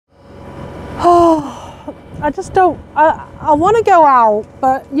I just don't, I want to go out,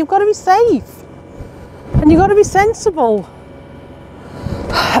 but you've got to be safe and you've got to be sensible.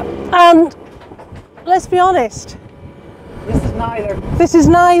 And let's be honest, this is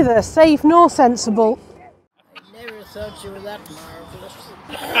neither safe nor sensible. I never thought you were that marvellous.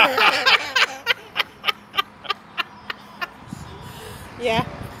 Yeah,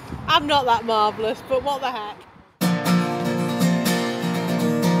 I'm not that marvellous, but what the heck.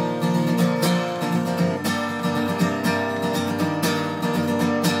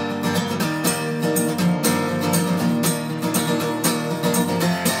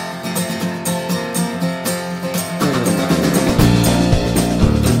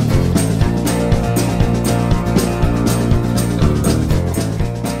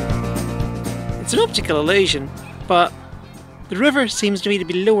 It's an optical illusion, but the river seems to me to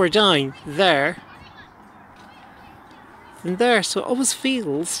be lower down there than there, so it always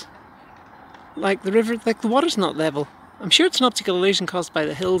feels like the river, like the water's not level. I'm sure it's an optical illusion caused by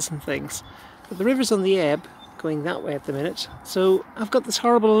the hills and things, but the river's on the ebb, going that way at the minute, so I've got this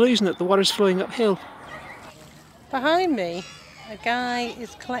horrible illusion that the water's flowing uphill. Behind me, a guy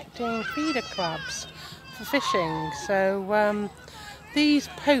is collecting feeder crabs for fishing, so these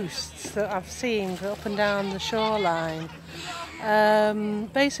posts that I've seen up and down the shoreline,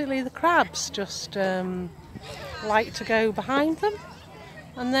 basically the crabs just like to go behind them,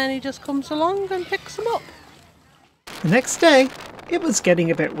 and then he just comes along and picks them up. The next day, it was getting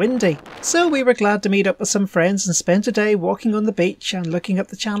a bit windy, so we were glad to meet up with some friends and spend a day walking on the beach and looking up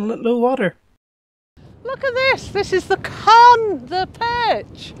the channel at low water. Look at this! This is the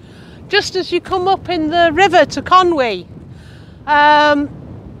perch, just as you come up in the river to Conwy.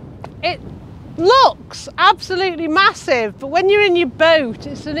 It looks absolutely massive, but when you're in your boat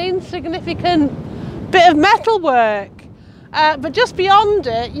it's an insignificant bit of metalwork. But just beyond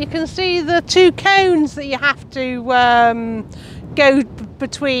it you can see the two cones that you have to go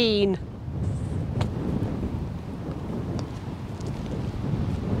between.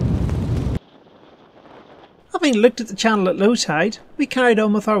 Having looked at the channel at low tide, we carried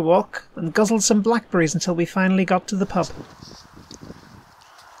on with our walk and guzzled some blackberries until we finally got to the pub.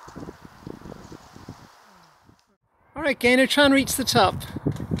 Alright Gaynor, try and reach the top.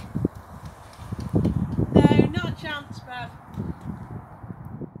 No, not a chance, Bev.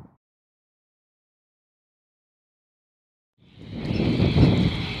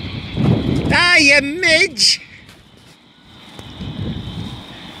 Ah, you midge!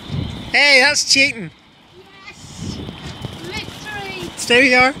 Hey, that's cheating. Yes! Victory! Stay where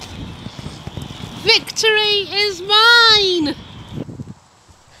you are. Victory is mine!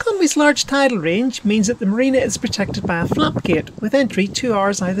 Conwy's large tidal range means that the marina is protected by a flap gate with entry 2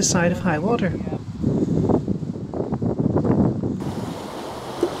 hours either side of high water.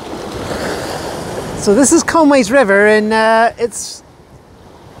 So this is Conwy's river in its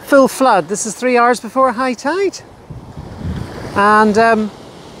full flood. This is 3 hours before high tide. And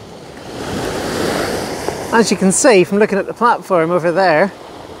as you can see from looking at the platform over there,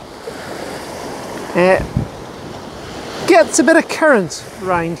 it gets a bit of current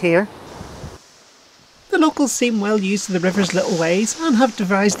round here. The locals seem well used to the river's little ways and have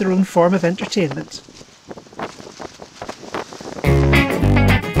devised their own form of entertainment.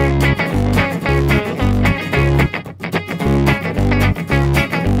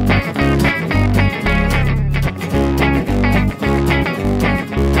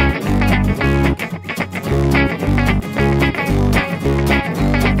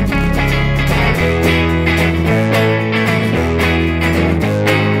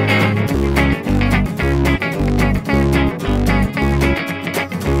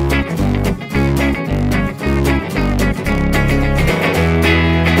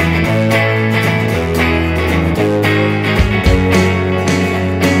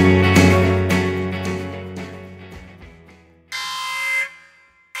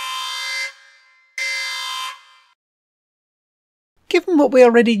 Given what we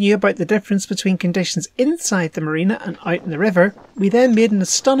already knew about the difference between conditions inside the marina and out in the river, we then made an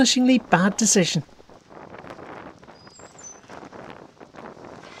astonishingly bad decision.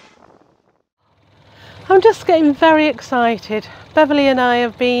 I'm just getting very excited. Beverly and I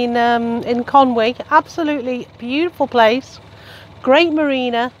have been in Conwy, absolutely beautiful place, great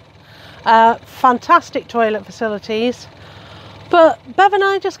marina, fantastic toilet facilities, but Bev and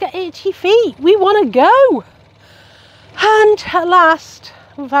I just get itchy feet. We want to go. And at last,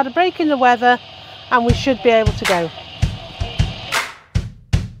 we've had a break in the weather and we should be able to go.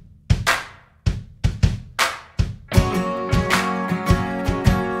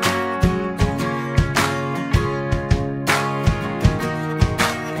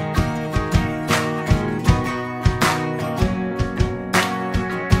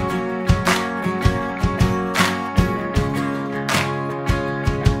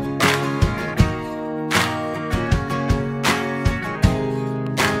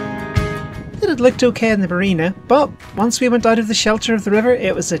 it looked okay in the marina, but once we went out of the shelter of the river,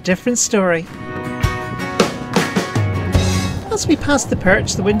 it was a different story. As we passed the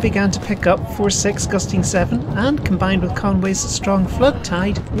perch, the wind began to pick up, force 6 gusting 7, and combined with Conway's strong flood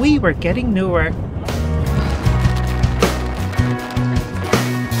tide, we were getting nowhere.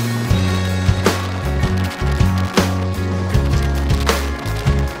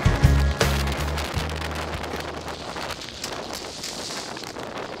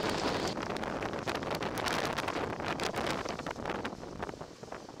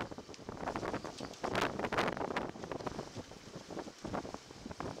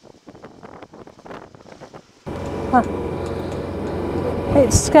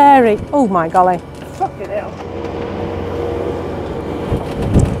 It's scary. Oh my golly. Fucking hell.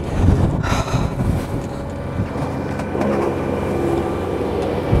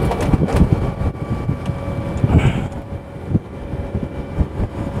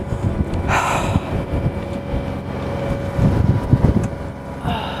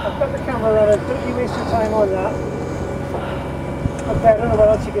 I've got the camera running, don't you waste your time on that. Okay, I don't know what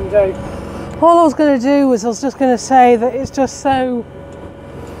else you can do. All I was going to do was I was just going to say that it's just so...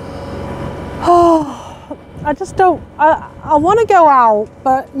 Oh, I just don't... I want to go out,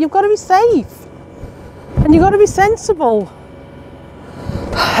 but you've got to be safe. And you've got to be sensible.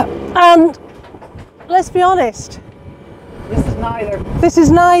 And let's be honest. This is neither. This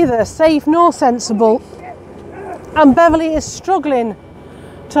is neither safe nor sensible. And Beverly is struggling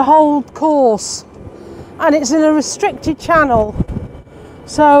to hold course. And it's in a restricted channel.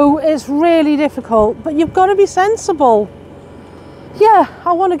 So it's really difficult, but you've got to be sensible. Yeah,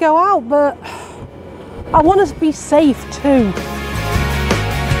 I want to go out, but I want to be safe too.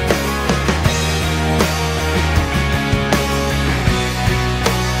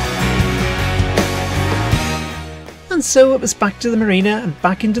 And so it was back to the marina and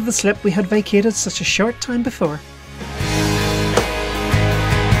back into the slip we had vacated such a short time before.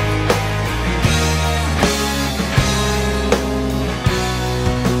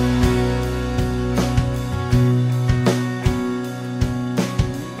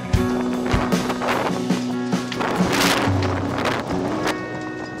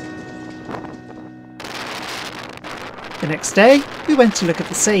 The next day, we went to look at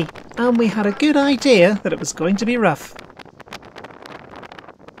the sea, and we had a good idea that it was going to be rough.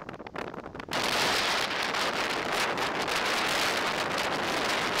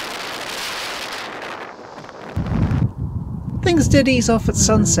 Things did ease off at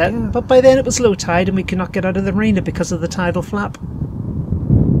sunset, but by then it was low tide and we could not get out of the marina because of the tidal flap.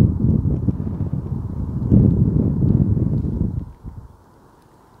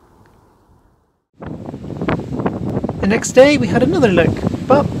 The next day we had another look,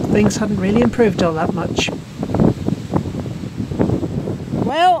 but things hadn't really improved all that much.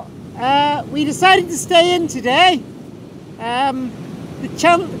 Well, we decided to stay in today.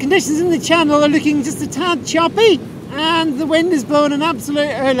 The conditions in the channel are looking just a tad choppy and the wind is blowing an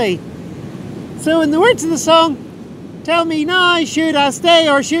absolute hurley. So in the words of the song, tell me now, should I stay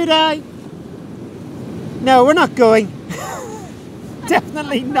or should I? No, we're not going.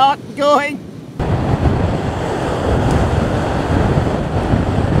 Definitely not going.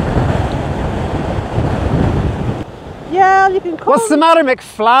 Yeah, you can call What's the matter,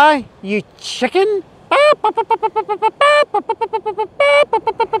 McFly? You chicken?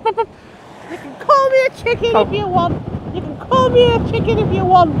 You can call me a chicken if you want. You can call me a chicken if you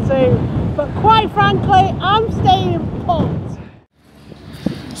want to. But quite frankly, I'm staying put.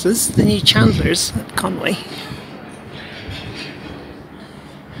 So this is the new Chandler's at Conwy.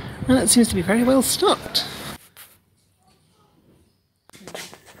 And it seems to be very well stocked.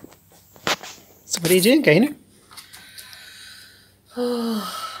 So what are you doing, Gaynor?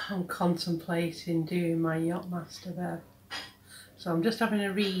 I'm contemplating doing my Yachtmaster there. So I'm just having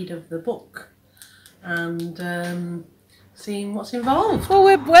a read of the book and seeing what's involved. Well,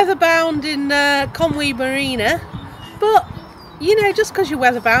 we're weatherbound in Conwy Marina, but you know, just because you're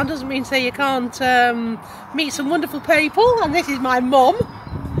weatherbound doesn't mean say you can't meet some wonderful people. And this is my mum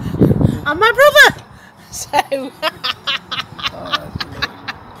and my brother. So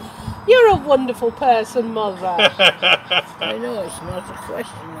you're a wonderful person, Mother. I know, it's not a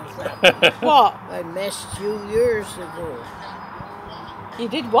question of that. What? I missed you years ago. You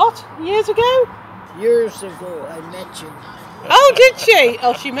did what? Years ago? Years ago, I met you. Oh, did she?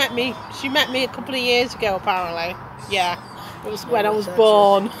 Oh, she met me. She met me a couple of years ago, apparently. Yeah, it was when I was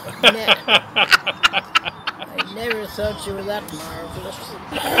born. I never thought you were that marvelous.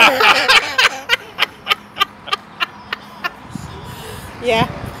 Yeah,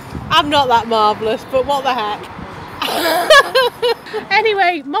 I'm not that marvellous, but what the heck.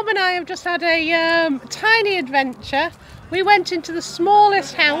 Anyway, Mum and I have just had a tiny adventure. We went into the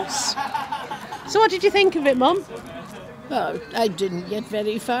smallest house. So what did you think of it, Mum? Well, I didn't get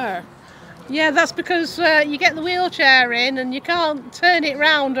very far. Yeah, that's because you get the wheelchair in and you can't turn it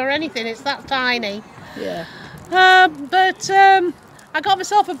round or anything. It's that tiny. Yeah. But I got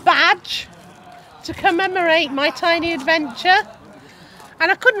myself a badge to commemorate my tiny adventure.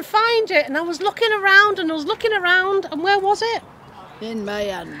 And I couldn't find it. And I was looking around and I was looking around. And where was it? In my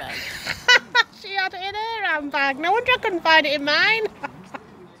handbag. She had it in her handbag. No wonder I couldn't find it in mine.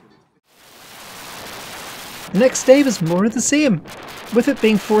 The next day was more of the same. With it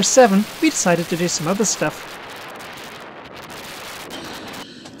being 4/7, we decided to do some other stuff.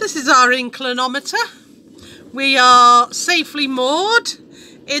 This is our inclinometer. We are safely moored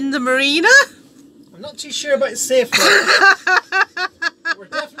in the marina. I'm not too sure about safety. We're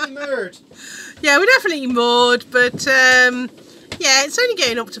definitely moored. Yeah, we're definitely moored, but yeah, it's only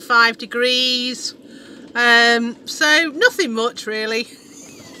getting up to 5 degrees. So nothing much really.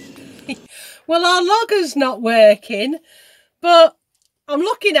 Well, our logger's not working, but I'm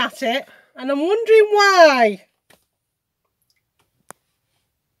looking at it and I'm wondering why.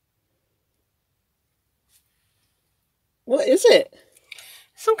 What is it?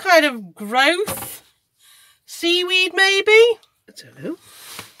 Some kind of growth. Seaweed, maybe? I don't know.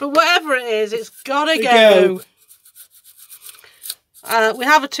 But whatever it is, it's gotta go. We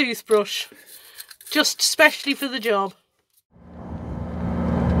have a toothbrush, just specially for the job.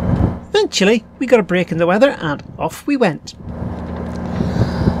 Eventually, we got a break in the weather and off we went.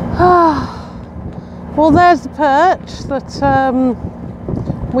 Well, there's the perch that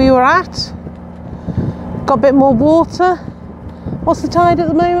we were at. Got a bit more water. What's the tide at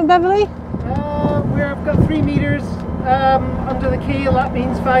the moment, Beverly? We've got 3 metres under the keel. That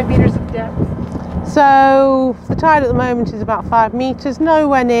means 5 metres of depth. So the tide at the moment is about 5 metres,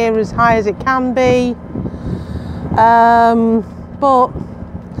 nowhere near as high as it can be. But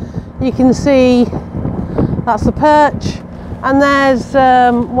you can see that's the perch, and there's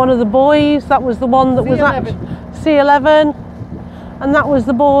one of the buoys. That was the one that was at C11, and that was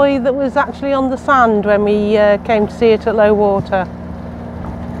the buoy that was actually on the sand when we came to see it at low water.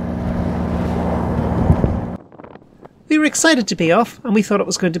 We were excited to be off and we thought it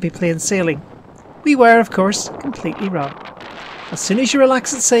was going to be plain sailing. We were, of course, completely wrong. As soon as you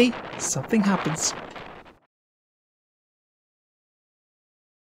relax at sea, something happens.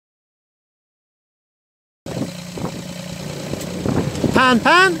 Pan,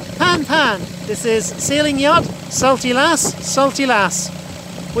 pan, pan, pan. This is sailing yacht, Salty Lass, Salty Lass.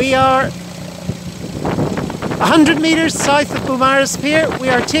 We are 100 metres south of Bavaria Pier. We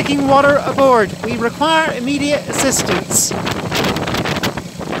are taking water aboard. We require immediate assistance.